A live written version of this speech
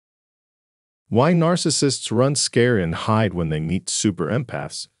Why narcissists run scared and hide when they meet super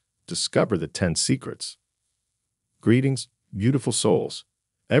empaths. Discover the 10 secrets. Greetings, beautiful souls.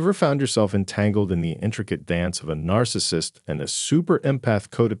 Ever found yourself entangled in the intricate dance of a narcissist and a super empath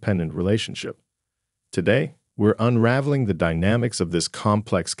codependent relationship? Today, we're unraveling the dynamics of this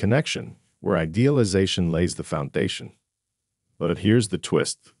complex connection, where idealization lays the foundation. But here's the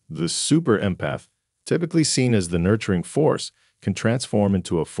twist. The super empath, typically seen as the nurturing force, can transform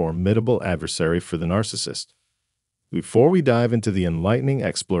into a formidable adversary for the narcissist. Before we dive into the enlightening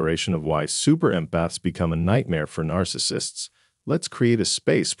exploration of why super empaths become a nightmare for narcissists, let's create a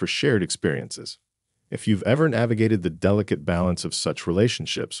space for shared experiences. If you've ever navigated the delicate balance of such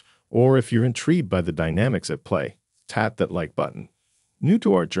relationships, or if you're intrigued by the dynamics at play, tap that like button. New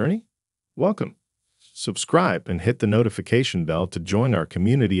to our journey? Welcome. Subscribe and hit the notification bell to join our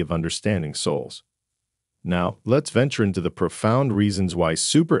community of understanding souls. Now, let's venture into the profound reasons why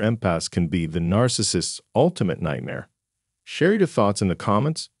super empaths can be the narcissist's ultimate nightmare. Share your thoughts in the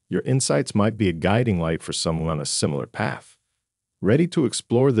comments. Your insights might be a guiding light for someone on a similar path. Ready to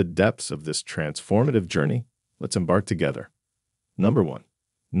explore the depths of this transformative journey? Let's embark together. Number 1.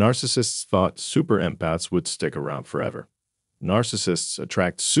 Narcissists thought super empaths would stick around forever. Narcissists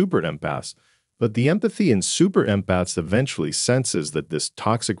attract super empaths, but the empathy in super empaths eventually senses that this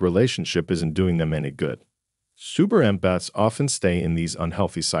toxic relationship isn't doing them any good. Super empaths often stay in these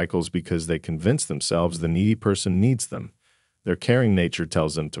unhealthy cycles because they convince themselves the needy person needs them. Their caring nature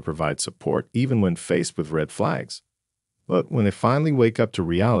tells them to provide support even when faced with red flags. But when they finally wake up to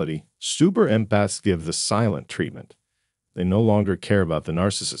reality, super empaths give the silent treatment. They no longer care about the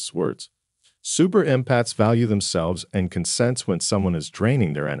narcissist's words. Super empaths value themselves and can sense when someone is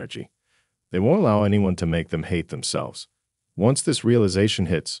draining their energy. They won't allow anyone to make them hate themselves. Once this realization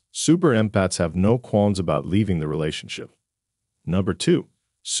hits, super empaths have no qualms about leaving the relationship. Number 2.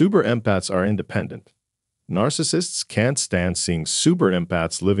 Super empaths are independent. Narcissists can't stand seeing super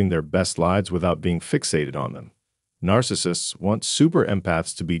empaths living their best lives without being fixated on them. Narcissists want super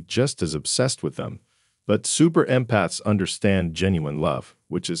empaths to be just as obsessed with them, but super empaths understand genuine love,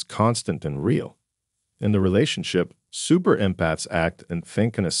 which is constant and real. In the relationship, super empaths act and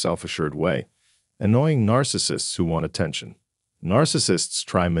think in a self-assured way, annoying narcissists who want attention. Narcissists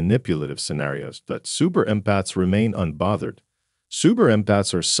try manipulative scenarios, but super empaths remain unbothered. Super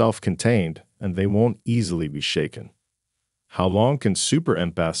empaths are self-contained, and they won't easily be shaken. How long can super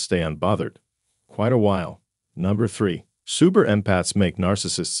empaths stay unbothered? Quite a while. Number 3. Super empaths make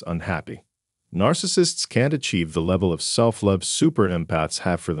narcissists unhappy. Narcissists can't achieve the level of self-love super empaths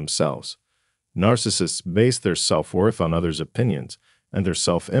have for themselves. Narcissists base their self-worth on others' opinions, and their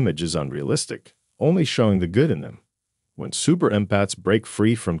self-image is unrealistic, only showing the good in them. When super empaths break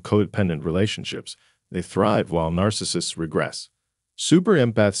free from codependent relationships, they thrive while narcissists regress. Super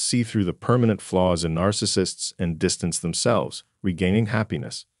empaths see through the permanent flaws in narcissists and distance themselves, regaining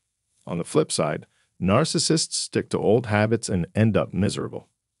happiness. On the flip side, narcissists stick to old habits and end up miserable.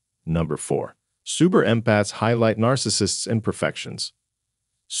 Number 4. Super empaths highlight narcissists' imperfections.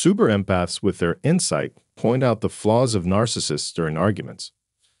 Super empaths, with their insight, point out the flaws of narcissists during arguments.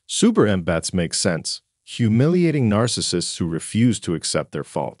 Super empaths make sense, humiliating narcissists who refuse to accept their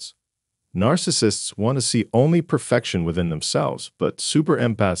faults. Narcissists want to see only perfection within themselves, but super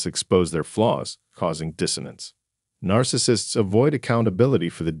empaths expose their flaws, causing dissonance. Narcissists avoid accountability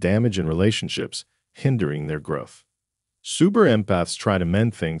for the damage in relationships, hindering their growth. Super empaths try to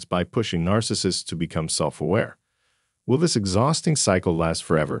mend things by pushing narcissists to become self-aware. Will this exhausting cycle last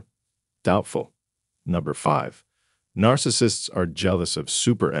forever? Doubtful. Number 5. Narcissists are jealous of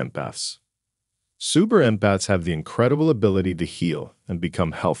super empaths. Super empaths have the incredible ability to heal and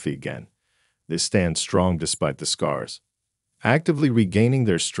become healthy again. They stand strong despite the scars. Actively regaining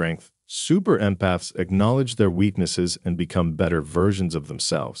their strength, super empaths acknowledge their weaknesses and become better versions of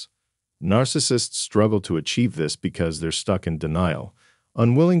themselves. Narcissists struggle to achieve this because they're stuck in denial,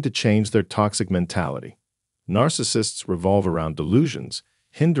 unwilling to change their toxic mentality. Narcissists revolve around delusions,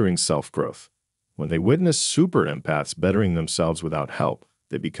 hindering self-growth. When they witness super empaths bettering themselves without help,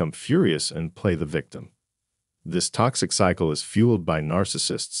 they become furious and play the victim. This toxic cycle is fueled by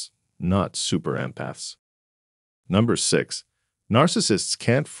narcissists, not super empaths. Number 6. Narcissists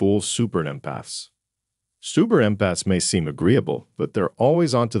can't fool super empaths. Super empaths may seem agreeable, but they're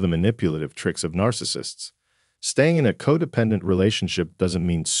always onto the manipulative tricks of narcissists. Staying in a codependent relationship doesn't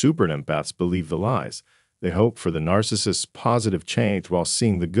mean super empaths believe the lies. They hope for the narcissist's positive change while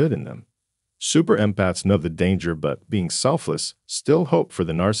seeing the good in them. Super empaths know the danger, but being selfless, still hope for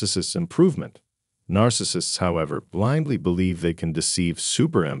the narcissist's improvement. Narcissists, however, blindly believe they can deceive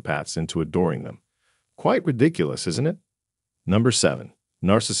super empaths into adoring them. Quite ridiculous, isn't it? Number 7.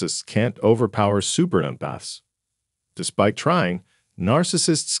 Narcissists can't overpower super empaths. Despite trying,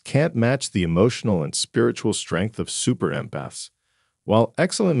 narcissists can't match the emotional and spiritual strength of super empaths. While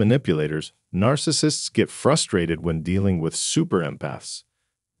excellent manipulators, narcissists get frustrated when dealing with super empaths.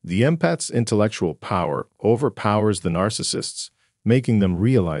 The empath's intellectual power overpowers the narcissists, making them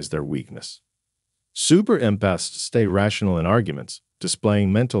realize their weakness. Super empaths stay rational in arguments,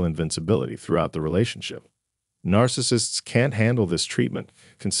 displaying mental invincibility throughout the relationship. Narcissists can't handle this treatment,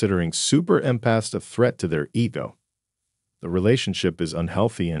 considering super empaths a threat to their ego. The relationship is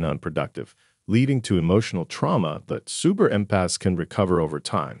unhealthy and unproductive, leading to emotional trauma that super empaths can recover over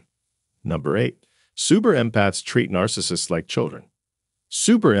time. Number 8. Super empaths treat narcissists like children.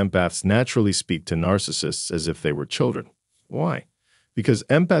 Super empaths naturally speak to narcissists as if they were children. Why? Because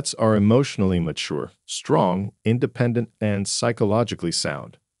empaths are emotionally mature, strong, independent, and psychologically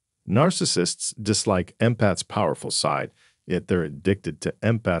sound. Narcissists dislike empaths' powerful side, yet they're addicted to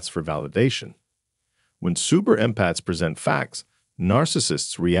empaths for validation. When super empaths present facts,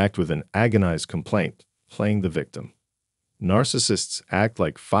 narcissists react with an agonized complaint, playing the victim. Narcissists act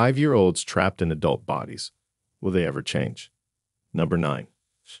like 5-year-olds trapped in adult bodies. Will they ever change? Number 9.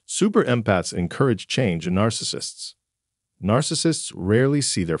 Super empaths encourage change in narcissists. Narcissists rarely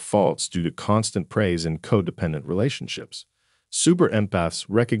see their faults due to constant praise in codependent relationships. Super empaths,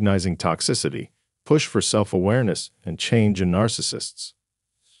 recognizing toxicity, push for self-awareness and change in narcissists.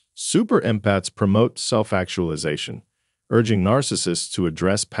 Super empaths promote self-actualization, urging narcissists to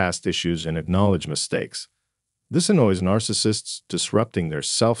address past issues and acknowledge mistakes. This annoys narcissists, disrupting their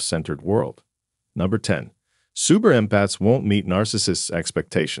self-centered world. Number 10. Super empaths won't meet narcissists'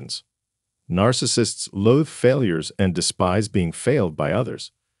 expectations. Narcissists loathe failures and despise being failed by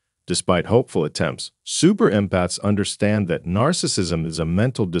others. Despite hopeful attempts, super empaths understand that narcissism is a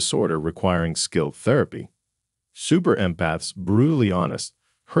mental disorder requiring skilled therapy. Super empaths, brutally honest,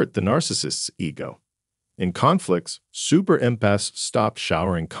 hurt the narcissist's ego. In conflicts, super empaths stop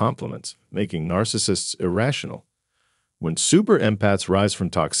showering compliments, making narcissists irrational. When super empaths rise from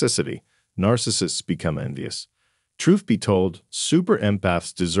toxicity, narcissists become envious. Truth be told, super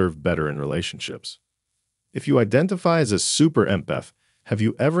empaths deserve better in relationships. If you identify as a super empath, have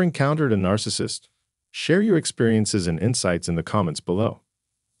you ever encountered a narcissist? Share your experiences and insights in the comments below.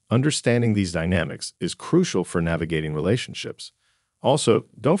 Understanding these dynamics is crucial for navigating relationships. Also,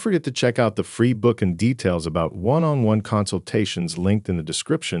 don't forget to check out the free book and details about one-on-one consultations linked in the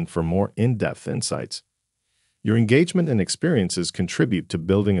description for more in-depth insights. Your engagement and experiences contribute to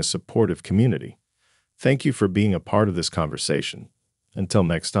building a supportive community. Thank you for being a part of this conversation. Until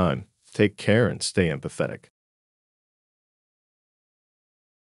next time, take care and stay empathetic.